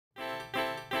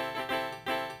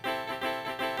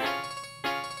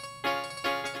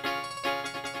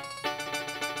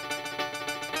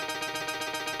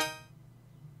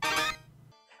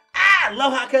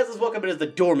Aloha cousins, welcome to the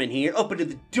Doorman here, opening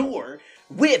the door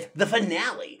with the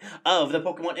finale of the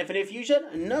Pokemon Infinite Fusion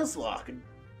Nuzlocke.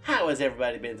 How has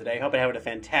everybody been today? Hope you're having a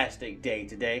fantastic day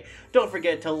today. Don't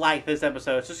forget to like this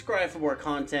episode, subscribe for more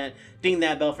content, ding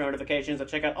that bell for notifications, and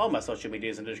check out all my social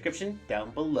medias in the description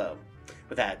down below.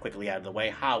 With that quickly out of the way,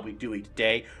 how are we doing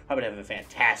today? Hope you're having a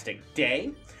fantastic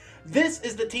day. This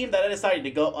is the team that I decided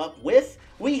to go up with.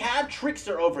 We have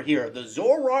Trickster over here, the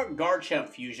Zoroark Garchomp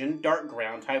fusion, dark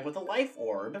ground type with a life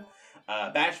orb.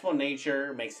 Bashful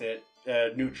nature makes it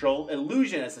neutral.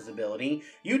 Illusion is his ability.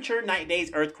 U-turn, Night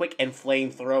Daze, Earthquake, and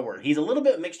Flamethrower. He's a little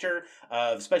bit mixture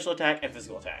of special attack and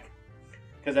physical attack.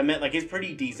 Because I meant, like, he's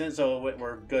pretty decent, so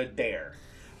we're good there.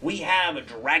 We have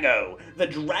Drago, the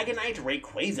Dragonite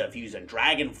Rayquaza fusion,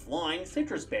 Dragon Flying,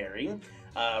 Citrus Berry.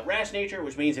 Rash nature,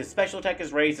 which means his special attack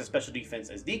is raised, his special defense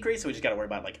is decreased, so we just gotta worry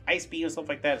about like Ice Beam and stuff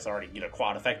like that. It's already,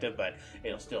 quad effective, but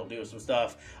it'll still do some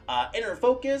stuff. Inner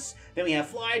Focus, then we have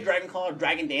Fly, Dragon Claw,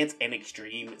 Dragon Dance, and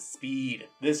Extreme Speed.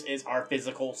 This is our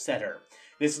physical setter.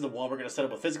 This is the one we're gonna set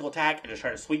up with physical attack and just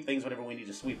try to sweep things whenever we need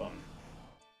to sweep them.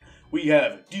 We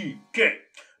have DK,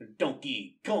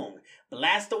 Donkey Kong,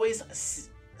 Blastoise,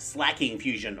 Slacking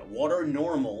fusion, water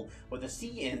normal with a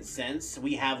sea incense.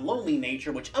 We have lonely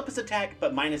nature, which ups his attack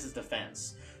but minuses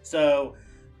defense. So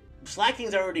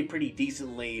Slacking's already pretty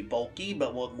decently bulky,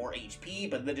 but with more HP.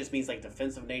 But that just means like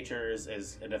defensive nature is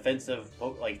a defensive,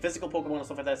 like physical Pokemon and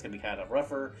stuff like that's gonna be kind of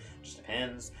rougher. Just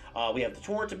depends. We have the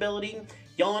Torrent ability,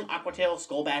 Yawn, Aqua Tail,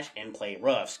 Skull Bash, and Play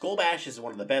Rough. Skull Bash is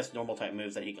one of the best normal type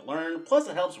moves that he can learn. Plus,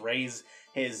 it helps raise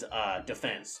his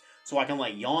defense, so I can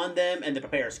like Yawn them and then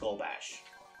prepare Skull Bash.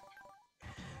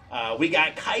 We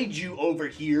got Kaiju over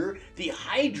here, the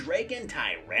Hydreigon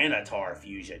Tyranitar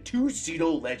fusion. Two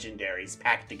pseudo legendaries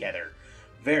packed together.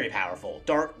 Very powerful.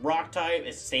 Dark Rock type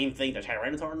is the same thing that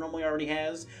Tyranitar normally already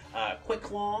has. Quick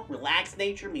Claw, relaxed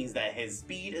nature means that his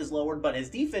speed is lowered, but his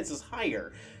defense is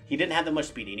higher. He didn't have that much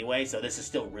speed anyway, so this is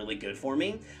still really good for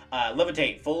me.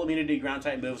 Levitate, full immunity to ground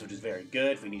type moves, which is very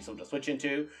good if we need something to switch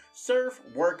into. Surf,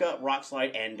 Work Up, Rock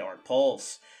Slide, and Dark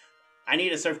Pulse. I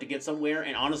need a Surf to get somewhere,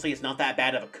 and honestly, it's not that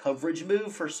bad of a coverage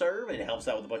move for Surf. It helps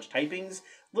out with a bunch of typings.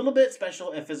 A little bit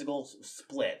special and physical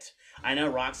split. I know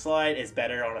Rock Slide is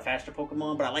better on a faster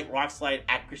Pokemon, but I like Rock Slide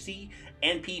accuracy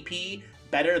and PP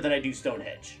better than I do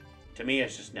Stonehenge. To me,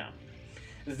 it's just no.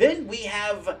 Then we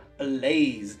have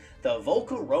Blaze, the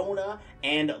Volcarona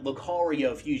and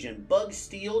Lucario fusion. Bug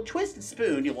Steel, Twisted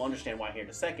Spoon, you'll understand why here in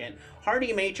a second.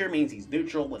 Hardy Nature means he's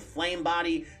neutral with Flame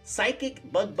Body,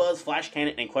 Psychic, Bug Buzz, Flash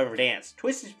Cannon, and Clever Dance.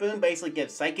 Twisted Spoon basically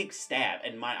gives Psychic Stab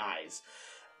in my eyes.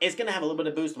 It's going to have a little bit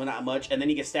of boost, but not much, and then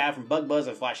you get Stab from Bug Buzz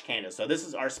and Flash Cannon. So this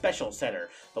is our special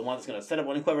setter, the one that's going to set up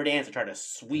one Clever Dance and try to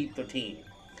sweep the team.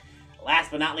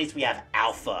 Last but not least, we have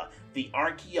Alpha, the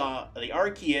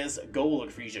Arceus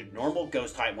Golok fusion, normal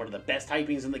ghost type, one of the best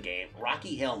typings in the game.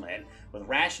 Rocky Helmet with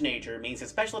Rash Nature means his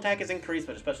special attack is increased,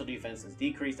 but his special defense is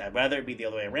decreased. I'd rather it be the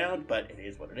other way around, but it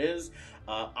is what it is.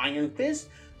 Iron Fist,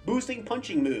 boosting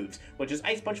punching moves, which is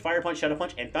Ice Punch, Fire Punch, Shadow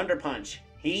Punch, and Thunder Punch.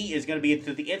 He is going to be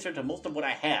the answer to most of what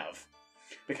I have,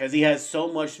 because he has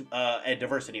so much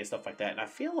diversity and stuff like that, and I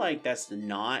feel like that's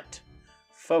not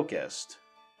focused.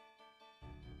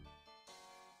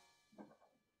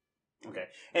 Okay,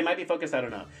 it might be focused, I don't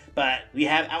know. But we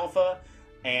have Alpha,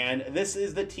 and this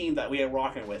is the team that we are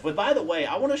rocking with. But by the way,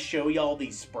 I want to show y'all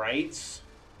these sprites.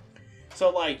 So,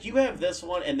 like, you have this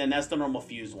one, and then that's the normal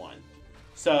fused one.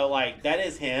 So, like, that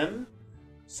is him.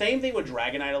 Same thing with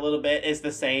Dragonite a little bit. It's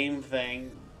the same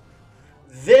thing.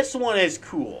 This one is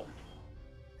cool,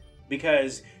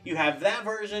 because you have that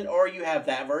version or you have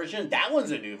that version. That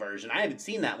one's a new version. I haven't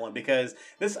seen that one because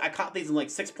I caught these in like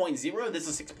 6.0. This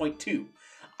is 6.2.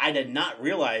 I did not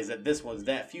realize that this was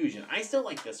that fusion. I still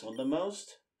like this one the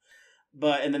most.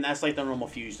 And then that's like the normal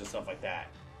fusion and stuff like that.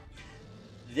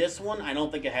 This one, I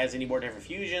don't think it has any more different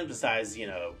fusions besides,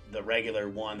 the regular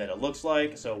one that it looks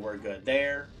like. So we're good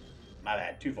there. My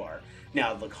bad, too far.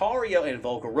 Now, Lucario and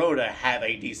Volcarona have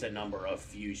a decent number of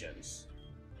fusions,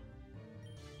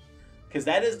 because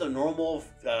that is the normal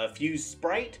fused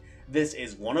sprite. This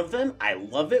is one of them. I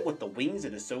love it with the wings.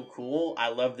 It is so cool. I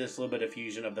love this little bit of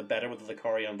fusion of the better with the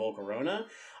Lucario and Volcarona.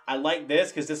 I like this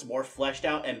because this is more fleshed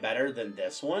out and better than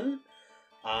this one.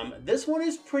 This one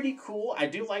is pretty cool. I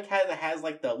do like how it has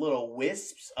like the little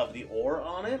wisps of the ore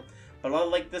on it. But I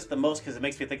like this the most because it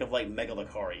makes me think of like Mega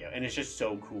Lucario. And it's just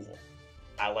so cool.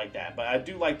 I like that. But I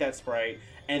do like that sprite.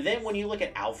 And then when you look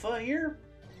at Alpha here,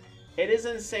 it is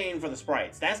insane for the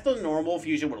sprites. That's the normal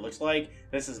fusion, what it looks like.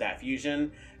 This is that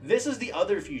fusion. This is the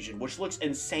other fusion, which looks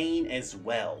insane as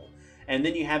well. And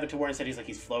then you have it to where instead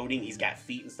he's floating, he's got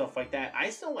feet and stuff like that. I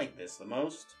still like this the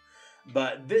most.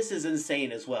 But this is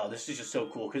insane as well. This is just so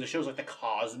cool because it shows like the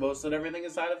cosmos and everything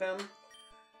inside of him.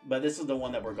 But this is the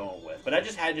one that we're going with. But I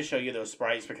just had to show you those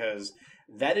sprites because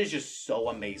that is just so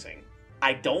amazing.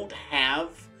 I don't have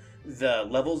the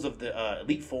levels of the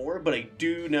Elite Four, but I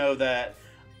do know that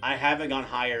I haven't gone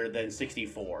higher than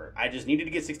 64. I just needed to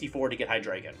get 64 to get High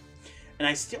Dragon. And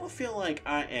I still feel like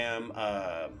I am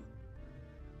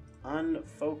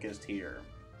unfocused here.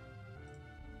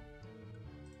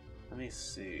 Let me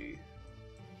see.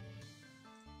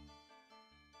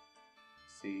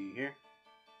 See here.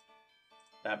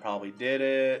 That probably did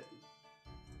it.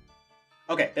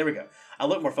 Okay, there we go. I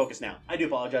look more focused now. I do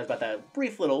apologize about that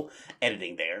brief little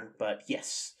editing there, but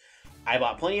yes. I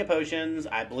bought plenty of potions.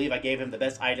 I believe I gave him the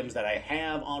best items that I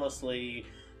have, honestly.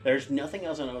 There's nothing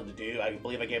else I know what to do. I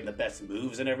believe I gave him the best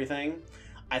moves and everything.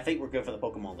 I think we're good for the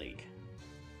Pokemon League.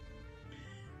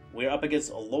 We're up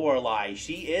against Lorelei.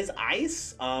 She is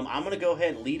Ice. I'm going to go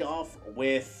ahead and lead off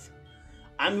with...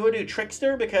 I'm going to do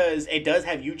Trickster because it does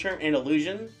have U-turn and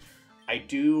Illusion. I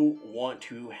do want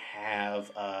to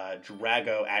have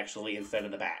Drago actually instead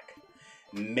of the back.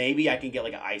 Maybe I can get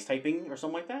like an Ice typing or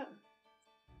something like that.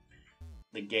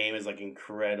 The game is like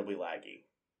incredibly laggy.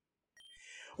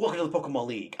 Welcome to the Pokemon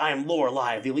League. I am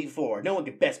Lorelei of the Elite Four. No one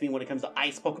can best me when it comes to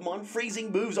Ice Pokemon.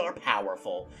 Freezing moves are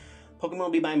powerful. Pokemon will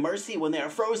be my mercy when they are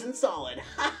frozen solid.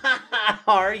 Ha ha ha!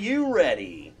 Are you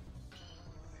ready?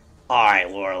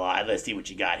 Alright, Lorelei, let's see what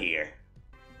you got here.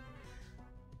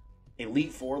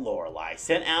 Elite Four Lorelei.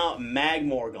 Sent out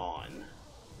Magmorgon.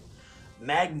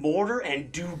 Magmortar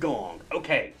and Dugong.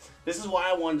 Okay, this is why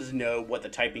I wanted to know what the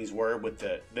typings were with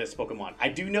this Pokemon. I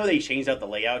do know they changed out the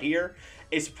layout here.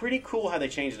 It's pretty cool how they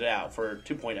changed it out for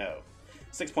 2.0.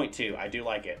 6.2, I do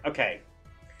like it. Okay.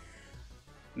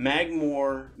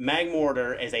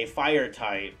 Magmortar is a fire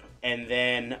type, and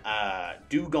then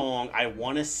Dugong, I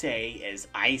want to say, is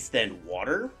ice then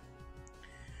water.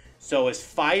 So it's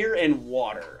fire and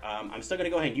water. I'm still going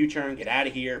to go ahead and U-turn, get out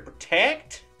of here.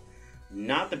 Protect.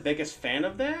 Not the biggest fan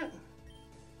of that.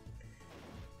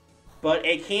 But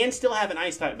it can still have an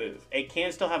ice type move. It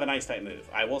can still have an ice type move.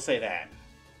 I will say that.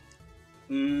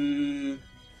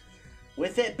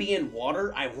 With it being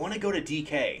water, I want to go to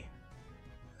DK.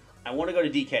 I want to go to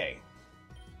DK.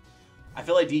 I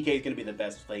feel like DK is going to be the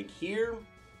best thing here.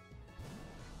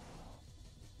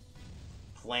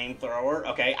 Flamethrower.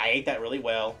 Okay, I ate that really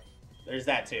well. There's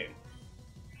that too.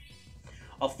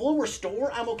 A full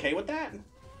restore, I'm okay with that.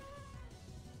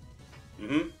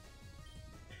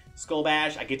 Skull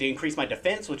Bash, I get to increase my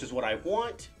defense, which is what I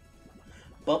want.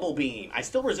 Bubble Beam, I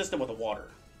still resist it with the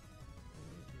water.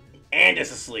 And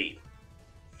it's asleep.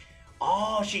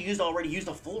 Oh, she already used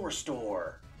a full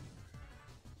restore.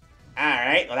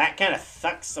 Alright, well that kind of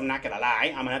sucks, I'm not going to lie.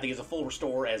 I'm going to have to use a full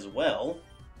restore as well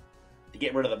to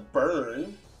get rid of the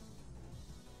burn.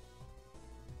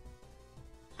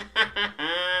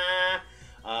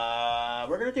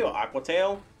 We're going to do an Aqua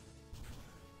Tail.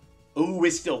 Ooh,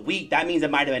 it's still weak. That means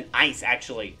it might have been ice,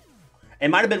 actually. It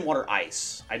might have been water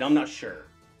ice. I'm not sure.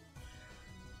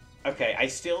 Okay, I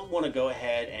still want to go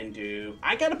ahead and do...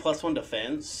 I got a +1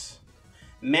 defense.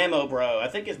 Memo Bro. I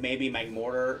think it's maybe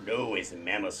Magmortar. No, it's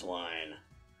Mamoswine.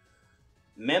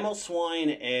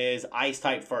 Mamoswine is ice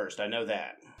type first. I know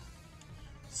that.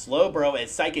 Slowbro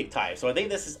is psychic type. So I think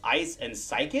this is ice and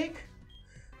psychic.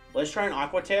 Let's try an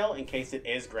Aqua Tail in case it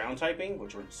is ground typing,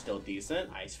 which we're still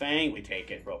decent. Ice Fang, we take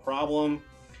it, no problem.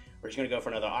 We're just going to go for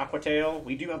another Aqua Tail.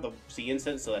 We do have the Sea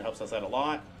Incense, so that helps us out a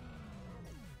lot.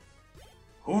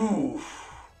 Ooh.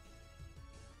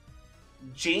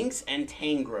 Jinx and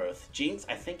Tangrowth. Jinx,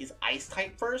 I think, is Ice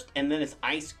type first, and then it's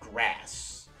Ice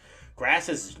Grass. Grass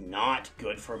is not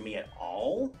good for me at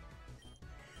all.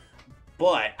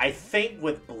 But I think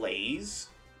with Blaze,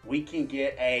 we can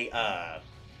get a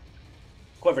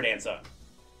Quiver Dance up.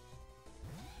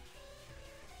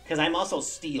 Because I'm also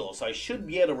Steel, so I should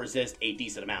be able to resist a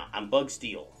decent amount. I'm Bug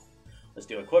Steel. Let's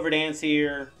do a Quiver Dance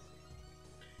here.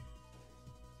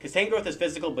 Because Tangrowth is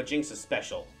physical, but Jinx is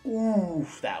special.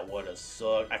 Oof, that would have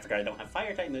sucked. I forgot I don't have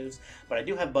Fire-type moves, but I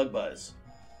do have Bug Buzz.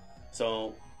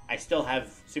 So, I still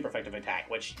have super effective attack,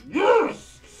 which...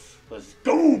 Yes! Let's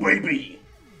go, baby!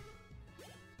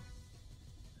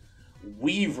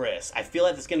 Weavris. I feel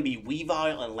like it's going to be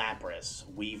Weavile and Lapras.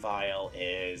 Weavile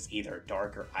is either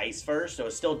dark or ice first, so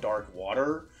it's still dark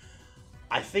water.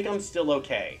 I think I'm still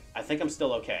okay.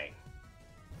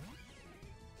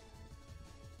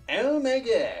 Oh my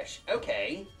gosh.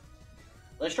 Okay.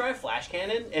 Let's try a Flash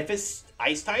Cannon. If it's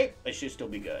ice type, it should still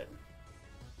be good.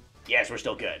 Yes, we're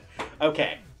still good.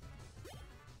 Okay.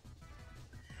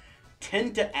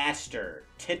 Tentacruel.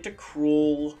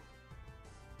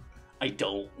 I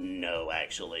don't know,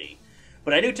 actually.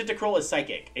 But I knew Tentacruel is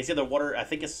psychic. It's either water, I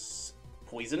think it's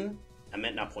poison. I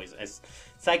meant not poison. It's,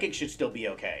 psychic should still be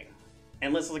okay.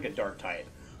 Unless it's like a dark type.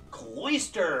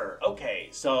 Cloyster! Okay,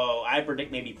 so I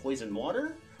predict maybe poison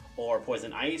water, or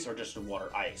poison ice, or just water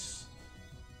ice.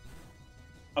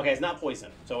 Okay, it's not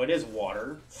poison, so it is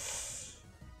water.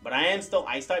 But I am still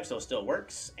ice type, so it still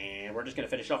works. And we're just going to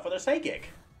finish off with our psychic.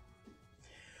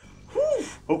 Whew!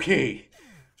 Okay.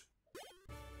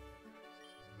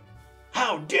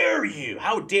 How dare you?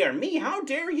 How dare me? How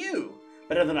dare you?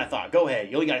 Better than I thought. Go ahead.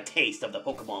 You only got a taste of the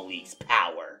Pokemon League's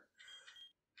power.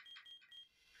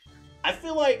 I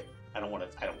feel like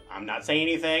I'm not saying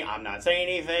anything. I'm not saying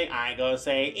anything. I ain't gonna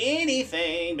say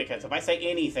anything, because if I say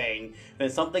anything, then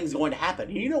something's going to happen.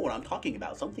 And you know what I'm talking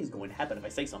about. Something's going to happen if I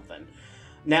say something.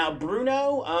 Now,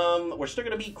 Bruno, we're still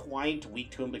going to be quite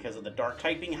weak to him because of the dark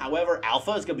typing. However,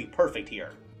 Alpha is going to be perfect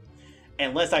here.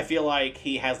 Unless I feel like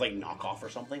he has, like, knockoff or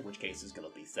something, in which case is going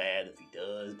to be sad if he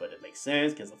does, but it makes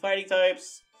sense because of fighting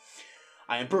types.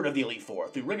 I am Bird of the Elite Four.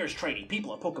 Through rigorous training,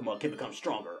 people and Pokemon can become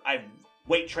stronger. I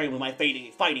weight train with my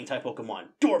fighting type Pokemon.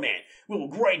 Dorman, we will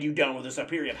grind you down with a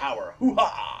superior power.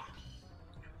 Hoo-ha!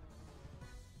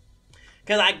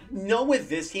 Because I know with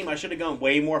this team, I should have gone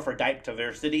way more for type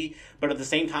diversity, but at the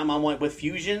same time, I want with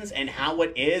fusions and how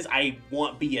it is, I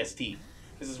want BST.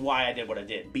 This is why I did what I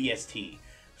did. BST.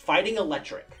 Fighting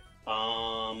electric.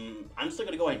 I'm still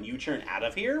going to go ahead and U-turn out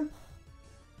of here.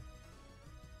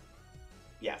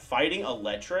 Yeah, fighting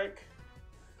electric.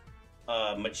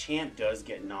 Machamp does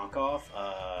get knockoff.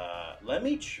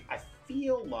 I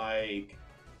feel like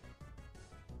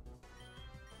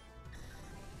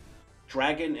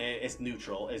Dragon is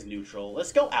neutral.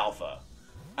 Let's go Alpha.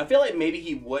 I feel like maybe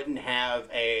he wouldn't have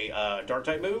a dark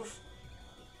type move.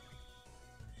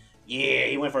 Yeah,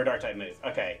 he went for a dark type move.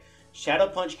 Okay. Shadow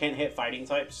Punch can't hit fighting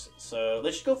types, so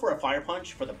let's just go for a Fire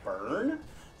Punch for the burn.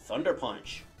 Thunder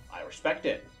Punch. I respect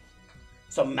it.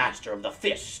 Some Master of the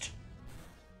Fist.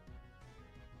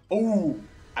 Ooh.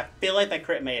 I feel like that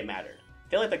crit may have mattered.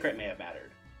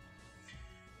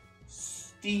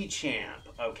 Steechamp.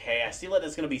 Okay, I feel like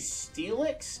that's going to be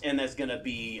Steelix, and that's going to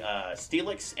be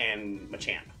Steelix and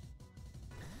Machamp.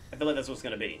 I feel like that's what's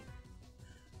going to be.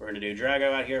 We're going to do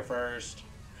Drago out here first.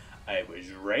 I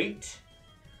was right.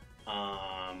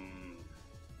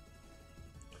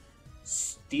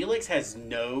 Steelix has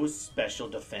no special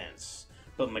defense,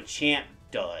 but Machamp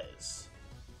does.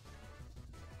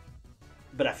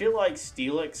 But I feel like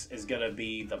Steelix is going to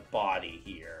be the body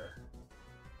here.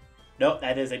 Nope,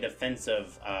 that is a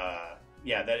defensive,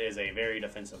 yeah, that is a very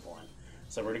defensive one.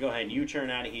 So we're going to go ahead and U-turn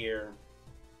out of here.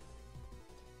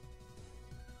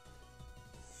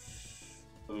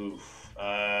 Oof.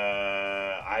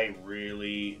 I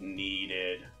really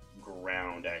needed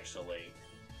ground, actually.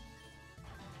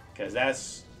 Because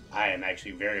I am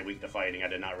actually very weak to fighting. I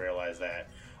did not realize that.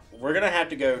 We're going to have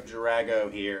to go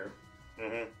Drago here.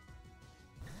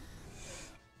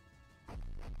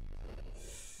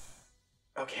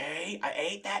 Okay, I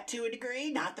ate that to a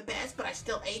degree. Not the best, but I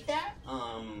still ate that.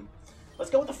 Let's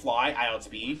go with the Fly. I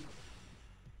outspeed.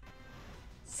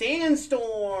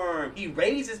 Sandstorm! He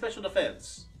raised his special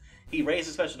defense.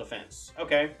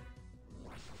 Okay.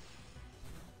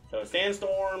 So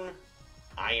Sandstorm,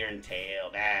 Iron Tail.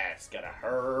 That's gonna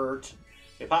hurt.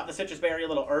 We popped the Citrus Berry a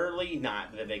little early.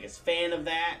 Not the biggest fan of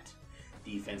that.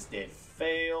 Defense did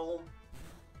fail.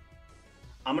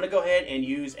 I'm going to go ahead and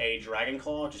use a Dragon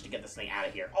Claw just to get this thing out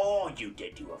of here. Oh, you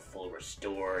did do a full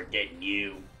restore, didn't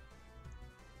you?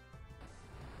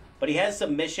 But he has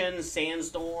Submission,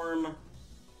 Sandstorm.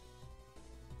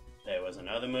 There was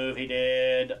another move he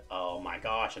did. Oh my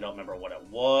gosh, I don't remember what it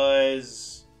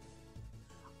was.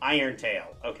 Iron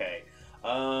Tail. Okay.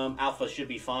 Alpha should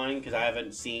be fine because I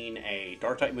haven't seen a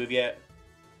Dark-type move yet.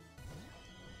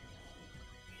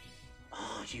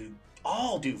 Oh, you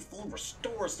all do full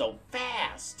restore so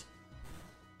fast.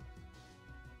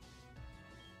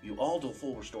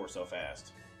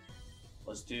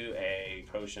 Let's do a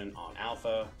potion on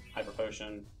Alpha. Hyper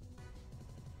Potion.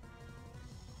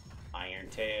 Iron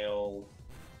Tail.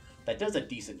 That does a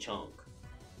decent chunk.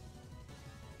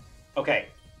 Okay.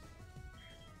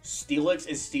 Steelix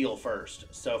is Steel first,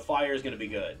 so Fire is going to be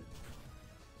good.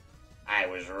 I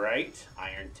was right.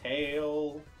 Iron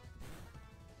Tail.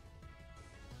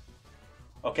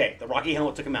 Okay, the Rocky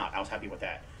Helmet took him out. I was happy with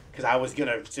that. Because I was going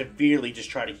to severely just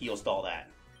try to heal stall that.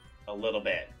 A little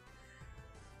bit.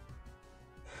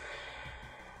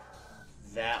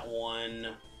 That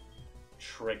one...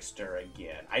 Trickster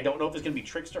again. I don't know if it's going to be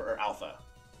Trickster or Alpha.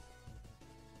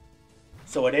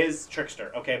 So it is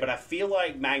Trickster. Okay, but I feel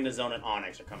like Magnezone and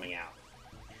Onix are coming out.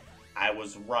 I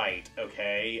was right,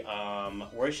 okay.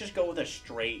 Let's just go with a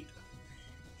straight...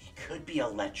 Could be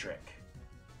electric.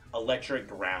 Electric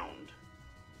ground.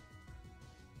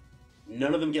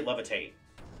 None of them get levitate.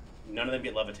 None of them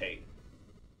get levitate.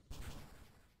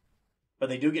 But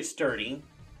they do get sturdy.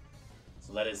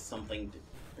 So that is something to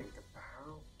think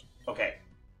about. Okay.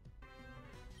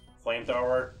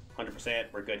 Flamethrower, 100%.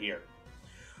 We're good here.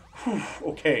 Whew,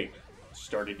 okay.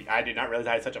 I did not realize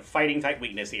I had such a fighting type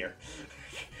weakness here.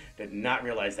 Did not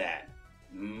realize that.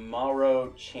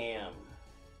 Maro-chan.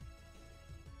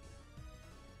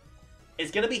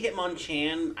 It's gonna be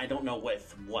Hitmonchan. I don't know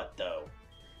with what though.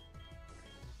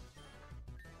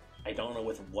 I don't know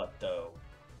with what though.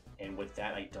 And with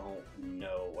that, I don't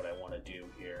know what I want to do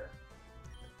here.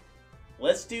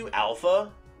 Let's do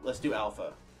Alpha. Let's do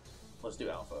Alpha. Let's do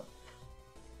Alpha.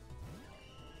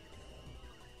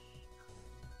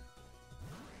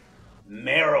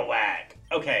 Marowak.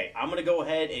 Okay, I'm gonna go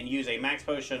ahead and use a max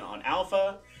potion on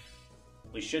Alpha.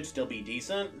 We should still be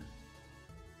decent.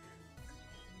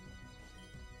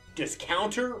 Does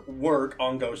counter work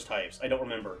on ghost types? I don't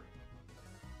remember.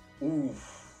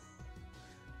 Oof.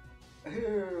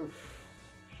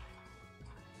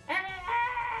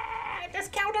 Does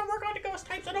counter work on the ghost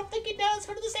types? I don't think it does,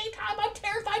 but at the same time, I'm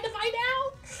terrified to find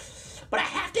out. But I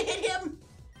have to hit him.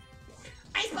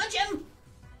 Ice punch him.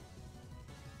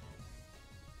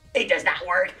 It does not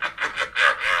work.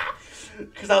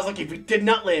 Because I was like, if it did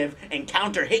not live and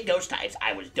counter hit ghost types,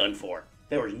 I was done for.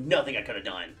 There was nothing I could have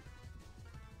done.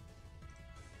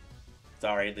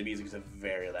 Sorry, the music is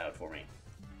very loud for me.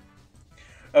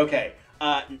 Okay,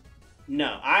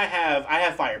 no, I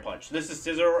have Fire Punch. This is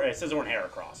Scissor and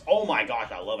Heracross. Oh my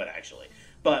gosh, I love it actually.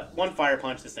 But one Fire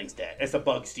Punch, this thing's dead. It's a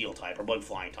Bug Steel type or Bug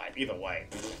Flying type. Either way.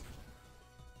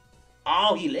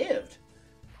 Oh, he lived.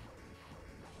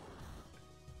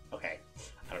 Okay,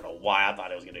 I don't know why I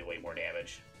thought it was going to do way more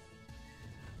damage.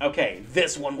 Okay,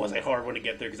 this one was a hard one to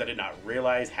get through because I did not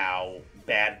realize how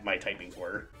bad my typings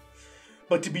were.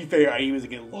 But to be fair, I was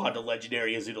getting a lot of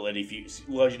legendary and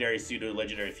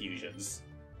pseudo-legendary fusions.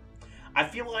 I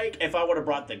feel like if I would have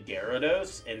brought the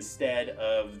Gyarados instead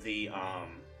of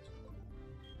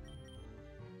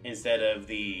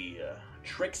the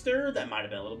Trickster, that might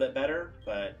have been a little bit better.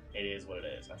 But it is what it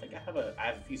is. I think I have a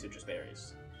few citrus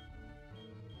berries.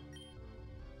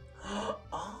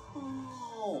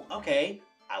 Oh, okay.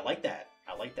 I like that.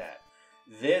 I like that.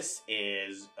 This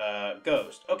is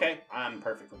Ghost. Okay, I'm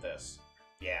perfect with this.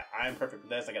 Yeah, I'm perfect with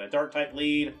this. I got a Dark type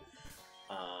lead.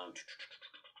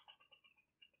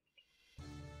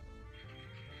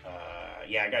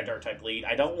 Yeah, I got a Dark type lead.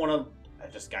 I don't want to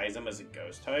disguise him as a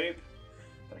Ghost type,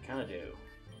 but I kind of do.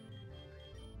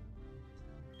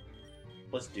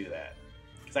 Let's do that.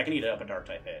 Because I can eat up a Dark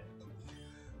type hit.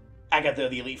 I got the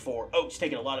Elite Four. Oak's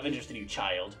taking a lot of interest in you,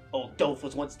 child. Old Dolph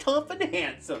was once tough and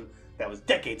handsome. That was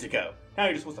decades ago. Now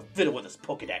you're just supposed to fiddle with his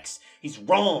Pokedex. He's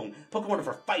wrong. Pokemon are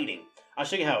for fighting. I'll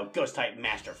show you how a Ghost-type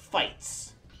master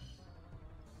fights.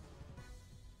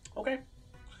 Okay.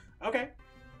 Okay.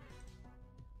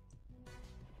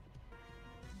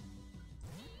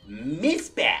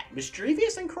 Missbat.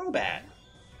 Mischievous and Crobat.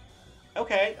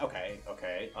 Okay, okay,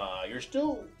 okay. You're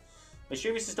still...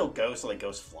 Mischievous is still Ghost, so like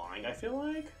Ghost flying, I feel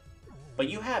like. But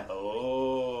you have...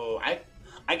 Oh... I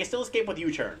can still escape with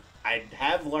U-turn. I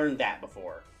have learned that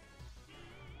before.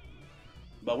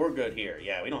 But we're good here.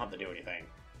 Yeah, we don't have to do anything.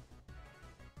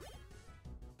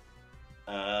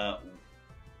 No,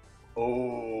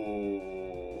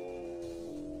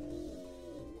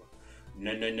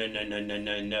 no, no, no, no, no,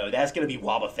 no, no. That's gonna be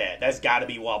Wobbuffet. That's gotta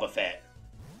be Wobbuffet.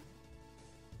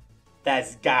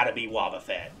 That's gotta be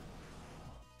Wobbuffet.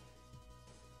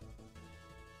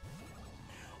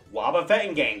 Wobbuffet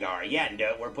and Gengar. Yeah,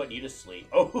 no, we're putting you to sleep.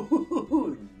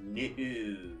 Oh,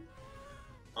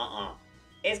 no.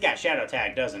 It's got Shadow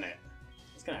Tag, doesn't it?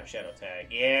 It's gonna have Shadow Tag.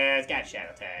 Yeah, it's got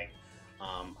Shadow Tag.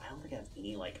 I don't think I have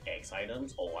any, like, X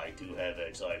items. Oh, I do have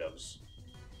X items.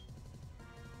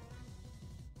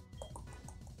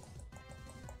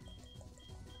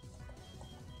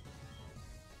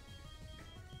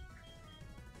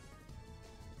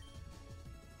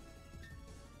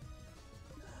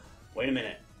 Wait a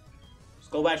minute.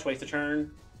 Skullbash wastes a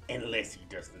turn, unless he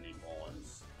Destiny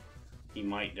Bonds. He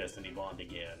might Destiny Bond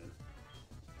again.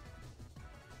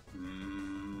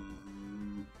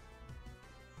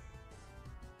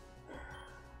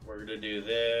 We're gonna do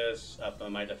this. Up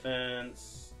on my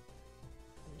defense.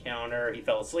 Counter. He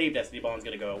fell asleep. Destiny Bond's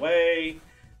gonna go away.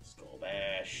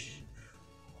 Skullbash.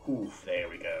 Oof, there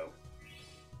we go.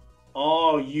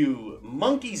 Oh, you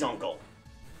monkey's uncle.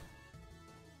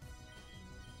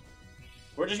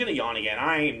 We're just gonna yawn again.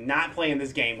 I am not playing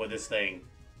this game with this thing.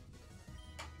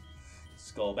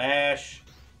 Skullbash.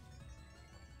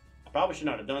 Probably should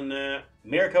not have done that.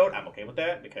 Mirror Coat, I'm okay with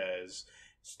that because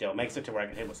it still makes it to where I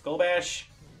can hit with Skull Bash.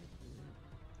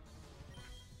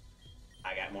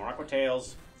 I got more Aqua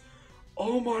Tails.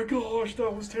 Oh my gosh,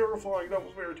 that was terrifying. That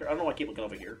was very terrifying. I don't know why I keep looking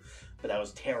over here, but that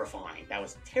was terrifying. That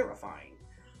was terrifying.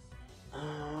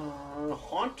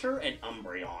 Haunter and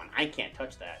Umbreon. I can't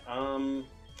touch that.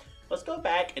 Let's go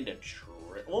back into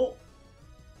well,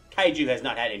 Kaiju has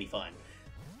not had any fun.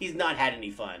 He's not had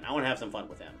any fun. I want to have some fun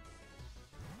with him.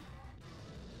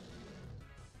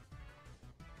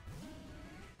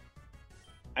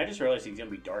 I just realized he's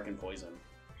gonna be Dark and Poison.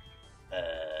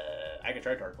 I could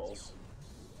try Dark Pulse.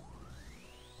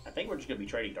 I think we're just gonna be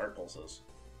trading Dark Pulses.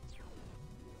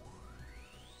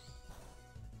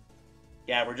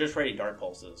 Yeah, we're just trading Dark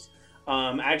Pulses.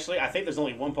 Actually, I think there's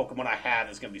only one Pokemon I have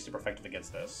that's gonna be super effective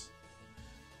against this.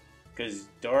 Because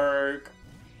Dark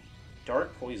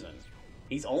Poison.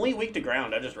 He's only weak to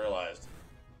ground, I just realized.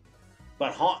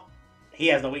 But he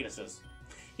has no weaknesses.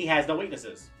 He has no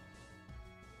weaknesses.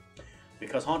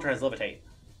 Because Haunter has Levitate.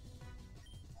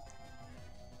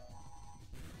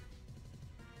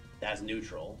 That's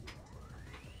neutral.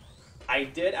 I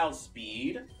did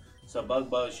outspeed, so Bug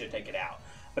Buzz should take it out.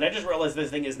 But I just realized this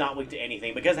thing is not weak to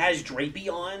anything because it has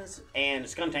Drapions and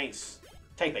Skuntank's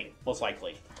typing, most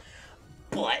likely.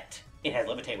 But it has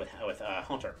Levitate with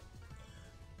Haunter.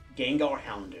 Gengar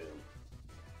Houndoom.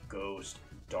 Ghost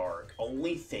Dark.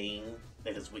 Only thing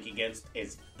that is weak against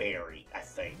is Fairy, I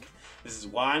think. This is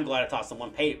why I'm glad I taught someone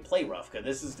play rough, because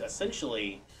this is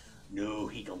essentially, no,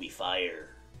 he gonna be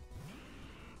fire.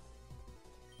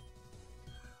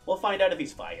 We'll find out if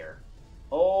he's fire.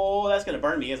 Oh, that's gonna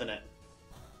burn me, isn't it?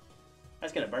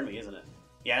 That's gonna burn me, isn't it?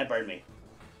 Yeah, it burned me.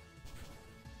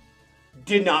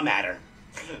 Did not matter.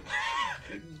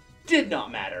 Did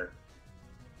not matter.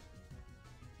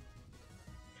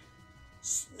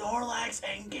 Snorlax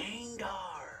and Gengar.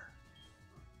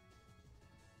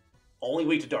 Only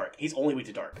weak to dark. He's only weak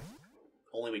to dark.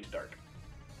 Only weak to dark.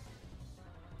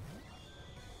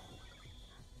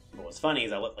 But what's funny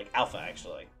is I look like Alpha,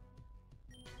 actually.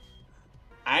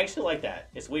 I actually like that.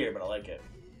 It's weird, but I like it.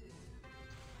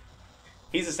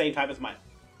 He's the same type as my...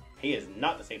 He is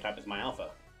not the same type as my Alpha.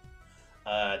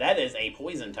 That is a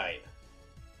poison type.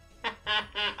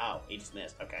 Oh, he just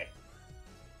missed. Okay.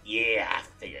 Yeah, I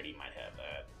figured he might have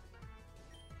that.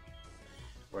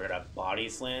 We're gonna body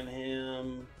slam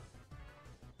him.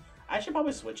 I should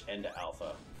probably switch into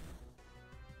Alpha.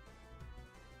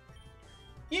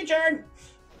 U-turn!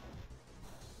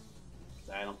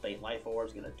 I don't think Life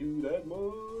Orb's gonna do that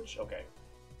much. Okay.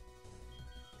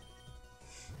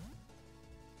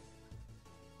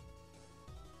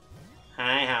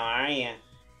 Hi, how are you?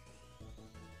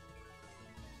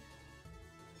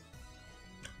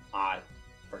 I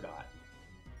forgot.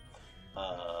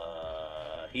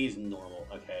 He's normal.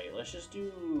 Okay, let's just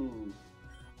do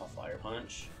a Fire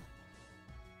Punch.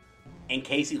 In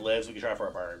case he lives, we can try for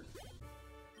a burn.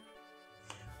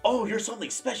 Oh, you're something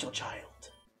special, child.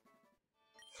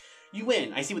 You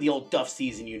win. I see what the old Duff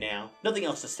sees in you now. Nothing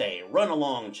else to say. Run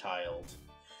along, child.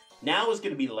 Now is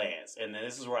going to be Lance, and then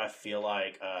this is where I feel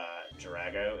like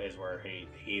Drago is where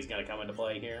he's going to come into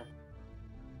play here.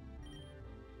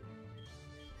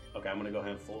 Okay, I'm going to go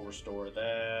ahead and full restore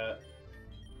that.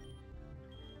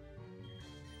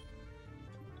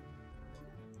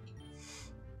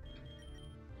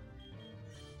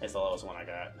 That's the lowest one I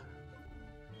got.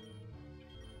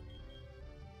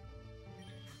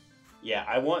 Yeah,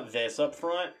 I want this up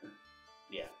front.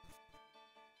 Yeah.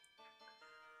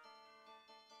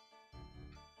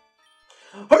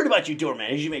 Heard about you,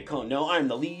 Doorman. As you may know, I'm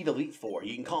the lead Elite Four.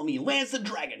 You can call me Lance the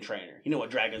Dragon Trainer. You know what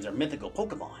dragons are mythical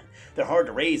Pokemon. They're hard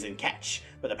to raise and catch,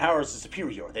 but the powers are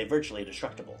superior. They're virtually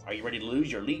indestructible. Are you ready to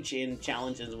lose your leech in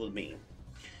challenges with me?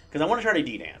 Because I want to try to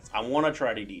D-Dance.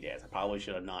 I probably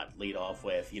should have not lead off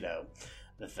with, you know,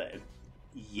 the thing.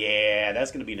 Yeah, that's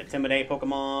going to be an Intimidate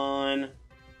Pokemon.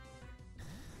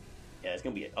 Yeah, it's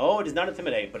going to be it. Oh, it does not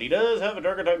Intimidate, but he does have a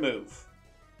Darker type move.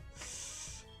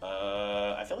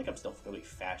 I feel like I'm still going to be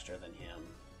faster than him.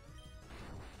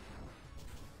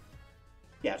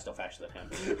 Yeah, I'm still faster than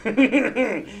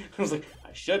him. I was like,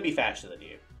 I should be faster than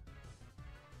you.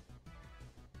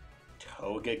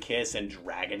 Togekiss and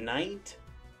Dragonite?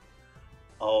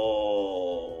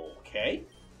 Okay.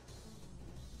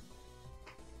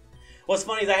 What's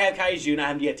funny is I have Kaiju and I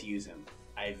have yet to use him.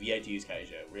 I have yet to use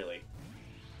Kaiju, really.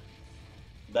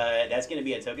 But that's going to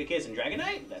be a Togekiss and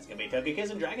Dragonite? That's going to be a Togekiss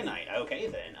and Dragonite. Okay,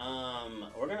 then.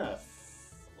 We're going to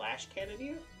Flash Cannon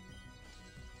you?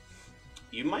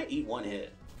 You might eat one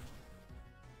hit.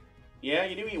 Yeah,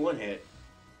 you do eat one hit.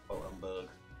 Oh, Rumbug.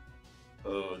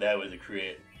 Oh, that was a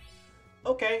crit.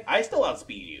 Okay, I still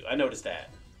outspeed you. I noticed that.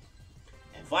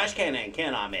 And Flash Cannon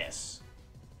cannot miss.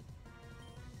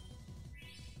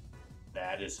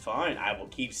 That is fine. I will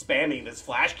keep spamming this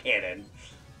Flash Cannon.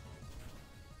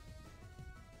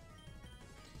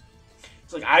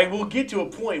 It's like, I will get to a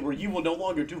point where you will no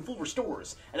longer do full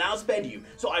restores, and I'll spend you.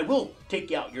 So I will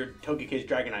take out your Togekiss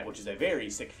Dragonite, which is a very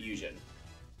sick fusion.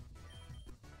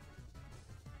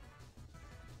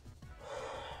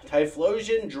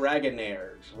 Typhlosion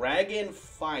Dragonair. Dragon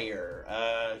Fire.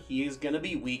 He is going to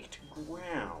be weak to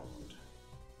ground.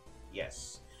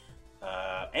 Yes.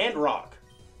 And Rock.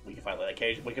 We can finally let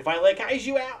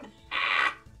Kaiju out.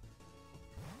 Ah!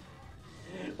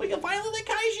 We can finally let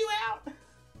Kaiju out.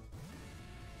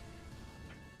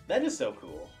 That is so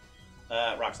cool.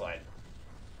 Rock Slide.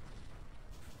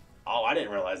 Oh, I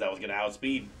didn't realize that was going to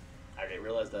outspeed. I didn't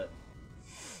realize that.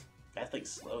 That thing's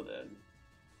slow then.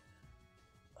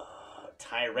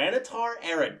 Tyranitar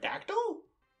Aerodactyl?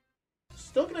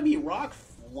 Still going to be Rock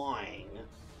Flying.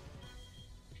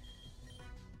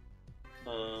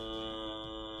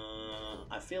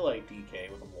 I feel like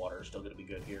DK with the water is still going to be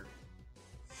good here.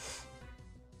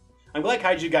 I'm glad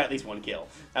Kaiju got at least one kill.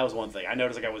 That was one thing. I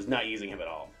noticed like I was not using him at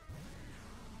all.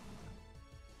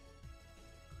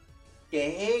 The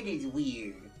head is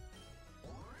weird.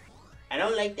 I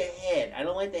don't like the head. I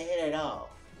don't like the head at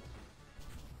all.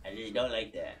 I just don't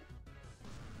like that.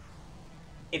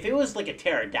 If it was like a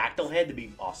pterodactyl head, that'd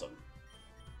be awesome.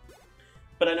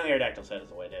 But I know Aerodactyl's head is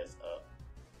the way it is.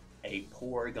 A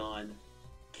Porygon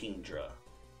Kingdra.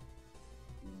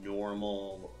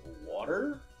 Normal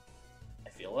water? I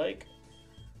feel like.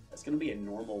 That's going to be a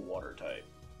normal water type.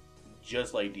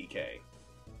 Just like DK.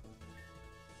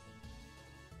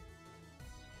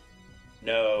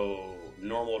 No.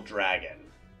 Normal dragon.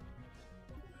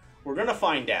 We're going to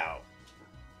find out.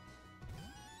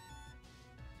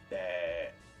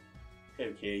 That...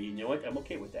 Okay, you know what? I'm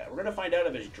okay with that. We're going to find out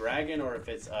if it's dragon or if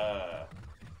it's,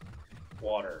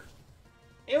 water.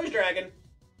 It was dragon.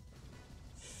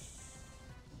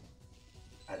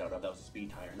 I don't know if that was a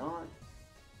speed tie or not.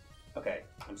 Okay,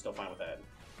 I'm still fine with that.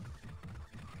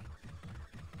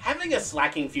 Having a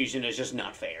slacking fusion is just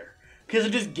not fair. Because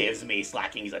it just gives me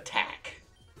slacking's attack.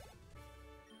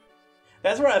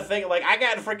 That's what I think. Like, I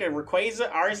got freaking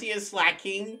Rayquaza, Arceus,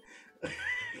 slacking.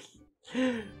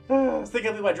 I was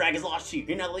thinking my Dragon's lost to you.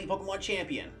 You're not the Elite Pokemon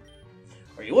Champion.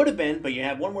 Or you would have been, but you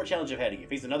have one more challenge ahead of you.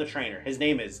 Face another trainer. His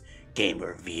name is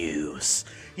Gamer Views.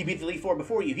 He beat the Elite Four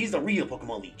before you. He's the real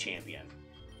Pokemon League champion.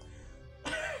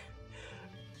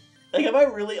 Like, if I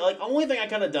really, like, only thing I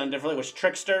could have done differently was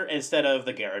Trickster instead of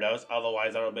the Gyarados.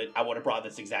 Otherwise, I would have brought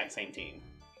this exact same team.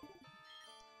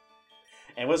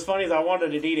 And what's funny is I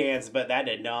wanted a D-Dance, but that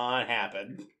did not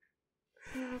happen.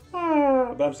 But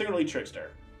I'm still going to lead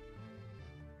Trickster.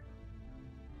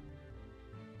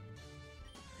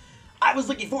 I was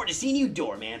looking forward to seeing you,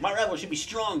 Doorman. My rival should be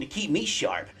strong to keep me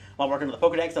sharp. While working on the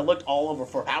Pokedex, I looked all over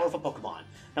for powerful Pokemon.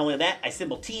 Not only that, I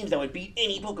assembled teams that would beat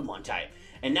any Pokemon type.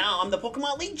 And now I'm the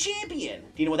Pokemon League champion.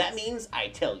 Do you know what that means? I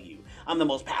tell you. I'm the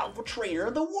most powerful trainer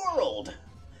in the world.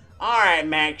 Alright,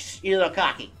 Max. You're a little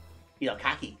cocky. You're a little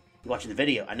cocky. You're watching the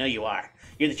video. I know you are.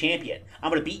 You're the champion.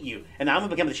 I'm going to beat you. And I'm going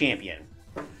to become the champion.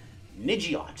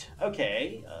 Nigiot.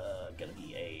 Okay. Gonna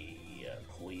be a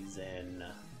poison.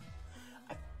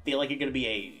 I feel like you're going to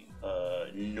be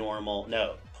a normal...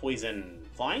 No. Poison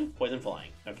flying? Poison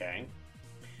flying. Okay.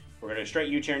 We're going to straight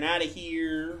U-turn out of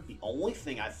here. The only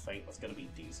thing I think that's going to be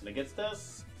decent against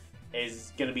this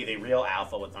is going to be the real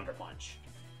alpha with Thunder Punch.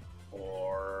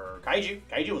 Or Kaiju.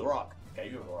 Kaiju with Rock.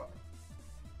 Kaiju with Rock.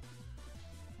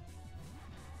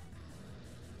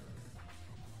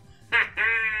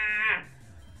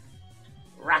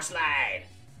 Rock Slide!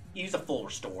 Use a full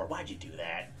restore. Why'd you do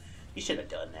that? You should have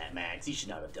done that, Max. You should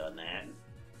not have done that.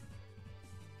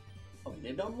 Oh, he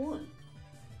lived on one.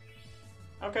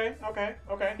 Okay.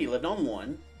 He lived on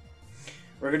one.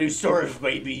 We're gonna do surf,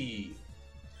 baby.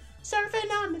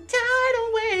 Surfing on the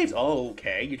tidal waves. Oh,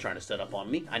 okay. You're trying to set up on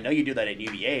me. I know you do that at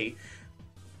UVA.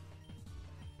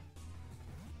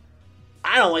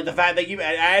 I don't like the fact that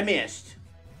I missed.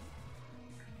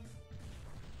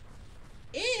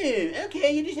 Ew,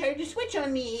 okay, you just had to switch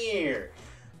on me here.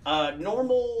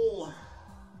 Normal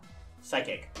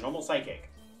psychic. Normal psychic.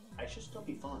 I should still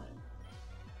be fine.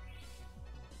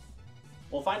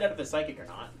 We'll find out if it's psychic or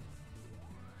not.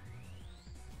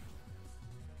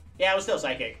 Yeah, it was still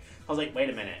psychic. I was like, wait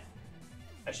a minute.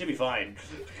 I should be fine.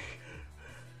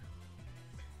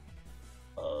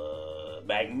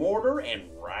 Magmortar and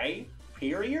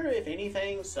Rhyperior, if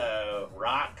anything, so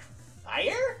Rock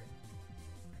Fire?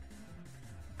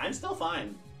 I'm still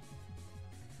fine.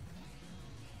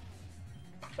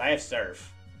 I have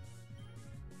Surf.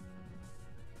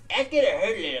 That's gonna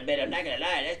hurt a little bit, I'm not gonna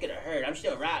lie. That's gonna hurt. I'm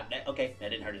still robbed. Okay,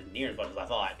 that didn't hurt as near as much as I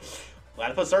thought.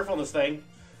 Glad I put Surf on this thing.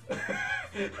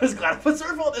 I was glad I put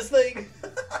Surf on this thing.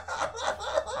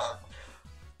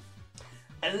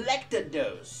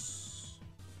 Electados.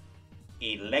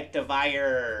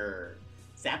 Electivire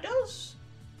Zapdos?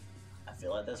 I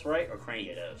feel like that's right. Or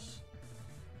Craniados.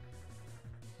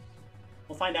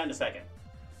 We'll find out in a second.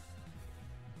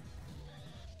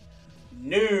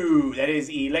 No, that is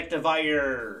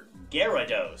Electivire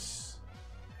Gyarados.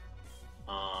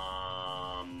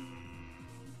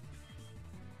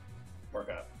 Work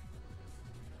up.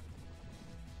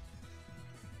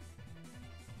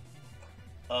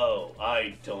 Oh,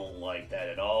 I don't like that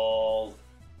at all.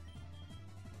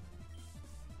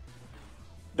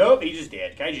 Nope, he just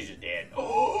dead. Kaiju's just dead.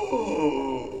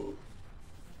 Oh!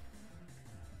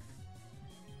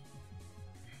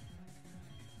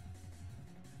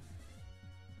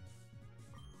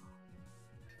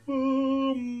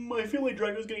 I feel like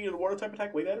Drago's getting into the water type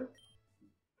attack way better.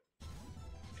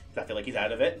 I feel like he's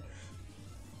out of it.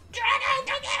 Drago,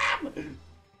 go get him!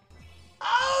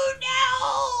 Oh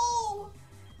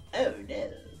no! Oh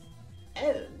no.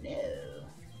 Oh no.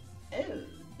 Oh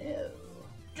no.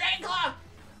 Dragon Claw!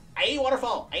 I ate a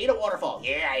waterfall. I ate a waterfall.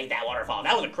 Yeah, I ate that waterfall.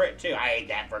 That was a crit too. I ate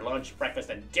that for lunch, breakfast,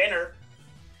 and dinner.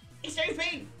 Extreme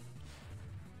speed!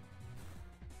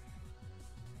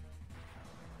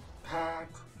 Pack.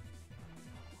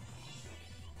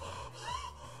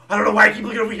 I don't know why I keep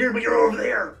looking over here, but you're over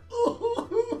there.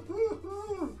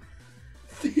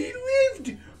 He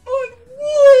lived on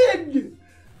one.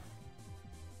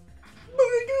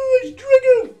 My gosh,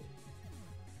 Drago.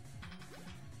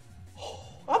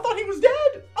 I thought he was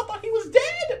dead. I thought he was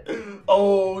dead.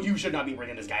 Oh, you should not be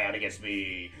bringing this guy out against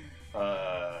me.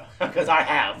 Because I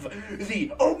have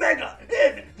the Omega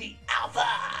and the Alpha.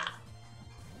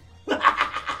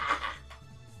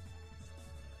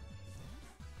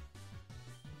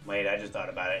 Wait, I just thought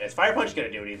about it. Is Fire Punch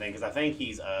gonna do anything? Because I think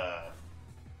he's,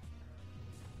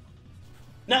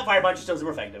 No, Fire Punch is still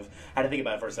super effective. I had to think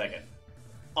about it for a second.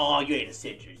 Oh, you ate a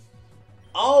citrus.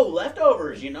 Oh,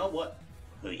 leftovers, you know what?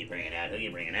 Who you bringing out? Who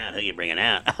you bringing out? Who you bringing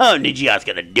out? Oh, Nijiat's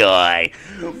gonna die.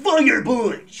 Fire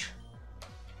Punch!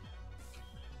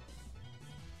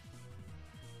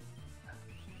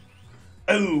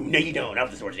 Oh, no you don't. Not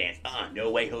with the Swords Dance.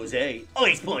 No way, Jose.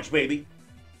 Ice Punch, baby.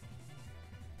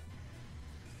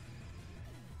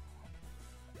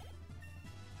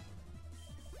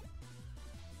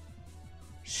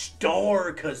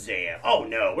 Star Kazam. Oh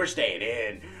no, we're staying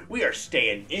in. We are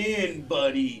staying in,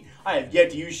 buddy. I have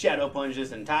yet to use Shadow Punch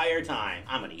this entire time.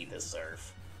 I'm gonna eat this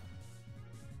Surf.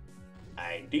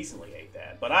 I decently ate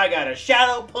that, but I got a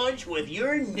Shadow Punch with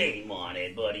your name on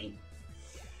it, buddy.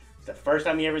 It's the first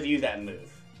time you ever used that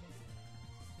move.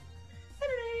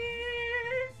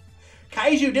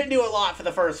 Kaiju didn't do a lot for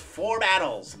the first 4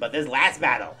 battles, but this last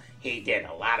battle, he did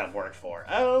a lot of work for.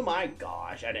 Oh my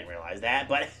gosh, I didn't realize that,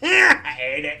 but I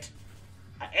ate it.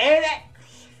 I ate it.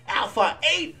 Alpha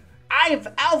 8. I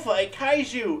have Alpha and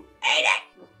Kaiju. Ate it.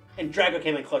 And Drago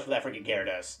came in close with that freaking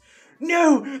Gyarados.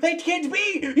 No, that can't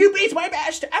be. You beat my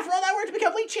best. After all that work to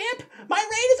become league champ, my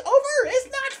reign is over. It's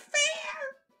not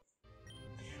fair.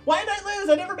 Why did I lose?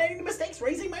 I never made any mistakes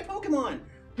raising my Pokemon.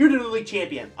 You're the league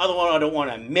champion. Other one, I don't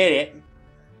want to admit it.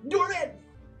 Dorman.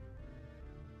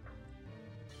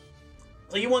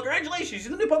 So you won. Congratulations.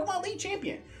 You're the new Pokemon League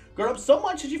champion. Grown up so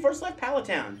much since you first left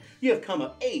Palatown. You have come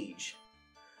of age.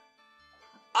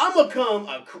 I'm gonna come.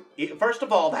 First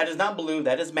of all, that is not blue.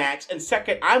 That is Max. And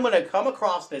second, I'm gonna come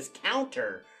across this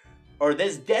counter or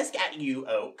this desk at you,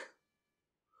 Oak.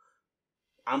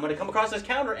 I'm gonna come across this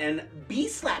counter and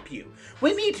B-slap you.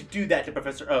 We need to do that to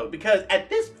Professor Oak because at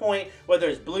this point, whether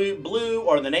it's blue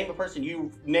or the name of the person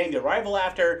you named your rival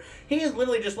after, he is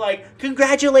literally just like,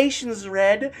 congratulations,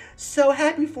 Red. So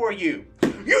happy for you.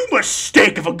 You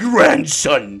mistake of a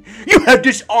grandson. You have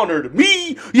dishonored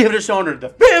me. You have dishonored the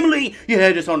family. You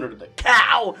have dishonored the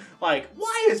cow. Like,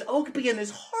 why is Oak being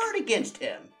this hard against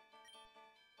him?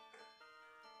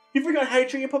 You forgot how to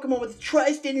treat your Pokemon with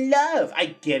trust and love.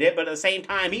 I get it, but at the same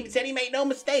time, he said he made no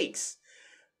mistakes.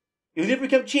 He'll never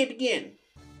become champ again.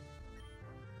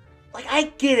 Like,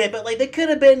 I get it, but like, they could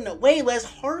have been way less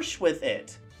harsh with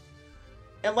it.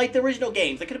 And like the original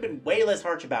games, they could have been way less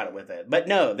harsh about it with it. But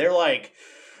no, they're like,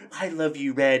 I love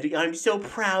you, Red. I'm so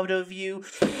proud of you.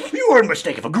 You are a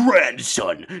mistake of a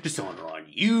grandson. Dishonor on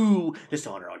you.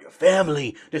 Dishonor on your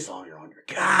family. Dishonor on your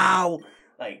cow.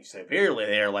 Like, severely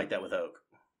they are like that with Oak.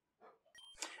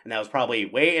 And that was probably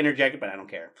way interjected, but I don't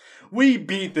care. We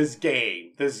beat this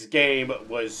game. This game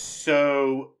was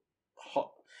so...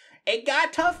 It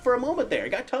got tough for a moment there.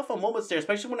 It got tough on moments there,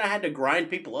 especially when I had to grind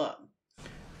people up.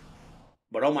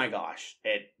 But oh my gosh,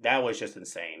 that was just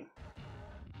insane.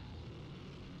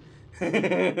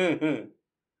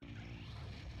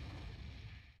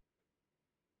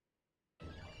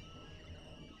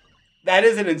 That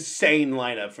is an insane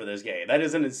lineup for this game. That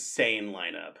is an insane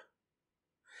lineup.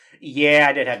 Yeah,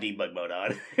 I did have debug mode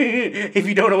on. If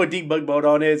you don't know what debug mode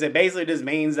on is, it basically just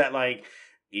means that, like,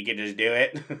 you can just do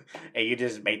it. And you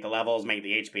just make the levels, make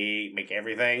the HP, make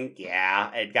everything.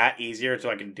 Yeah, it got easier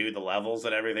so I can do the levels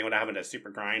and everything without having to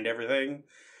super grind everything.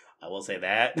 I will say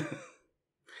that.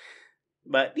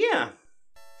 But, yeah.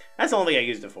 That's the only thing I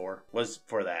used it for, was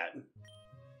for that.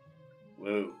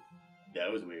 Whoa.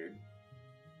 That was weird.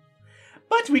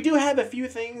 But we do have a few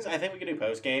things I think we can do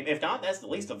post-game. If not, that's at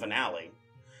least the finale.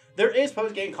 There is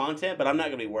post-game content, but I'm not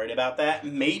going to be worried about that.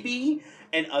 Maybe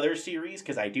in other series,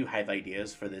 because I do have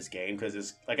ideas for this game. Because,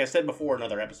 it's, like I said before in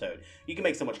another episode, you can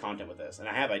make so much content with this, and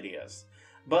I have ideas.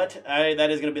 But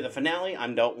that is going to be the finale. I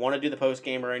don't want to do the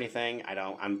post-game or anything.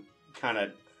 I'm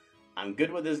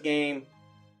good with this game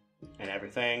and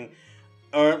everything.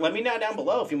 Or let me know down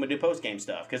below if you want to do post-game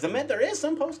stuff. Because there is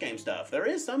some post-game stuff. There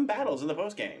is some battles in the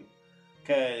post-game.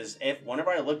 Because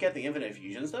whenever I look at the Infinite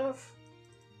Fusion stuff,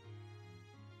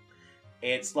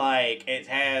 it's like, it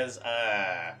has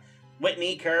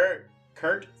Whitney,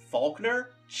 Kurt, Faulkner,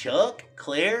 Chuck,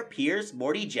 Claire, Pierce,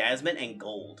 Morty, Jasmine, and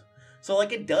Gold. So,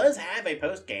 like, it does have a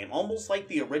post-game, almost like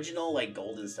the original, like,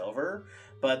 Gold and Silver.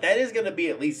 But that is going to be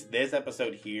at least this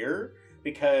episode here,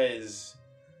 because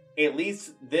at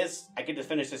least this, I can just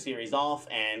finish the series off,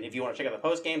 and if you want to check out the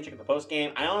post-game, check out the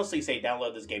post-game. I honestly say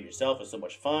download this game yourself. It's so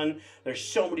much fun. There's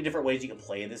so many different ways you can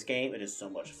play this game. It is so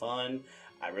much fun.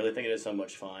 I really think it is so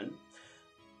much fun.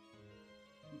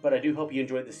 But I do hope you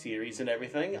enjoyed the series and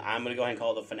everything. I'm going to go ahead and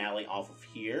call the finale off of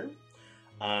here.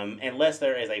 Unless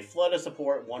there is a flood of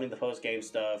support wanting the post-game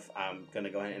stuff, I'm going to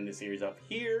go ahead and end the series up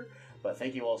here. But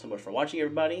thank you all so much for watching,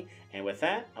 everybody. And with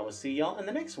that, I will see y'all in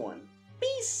the next one.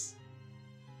 Peace!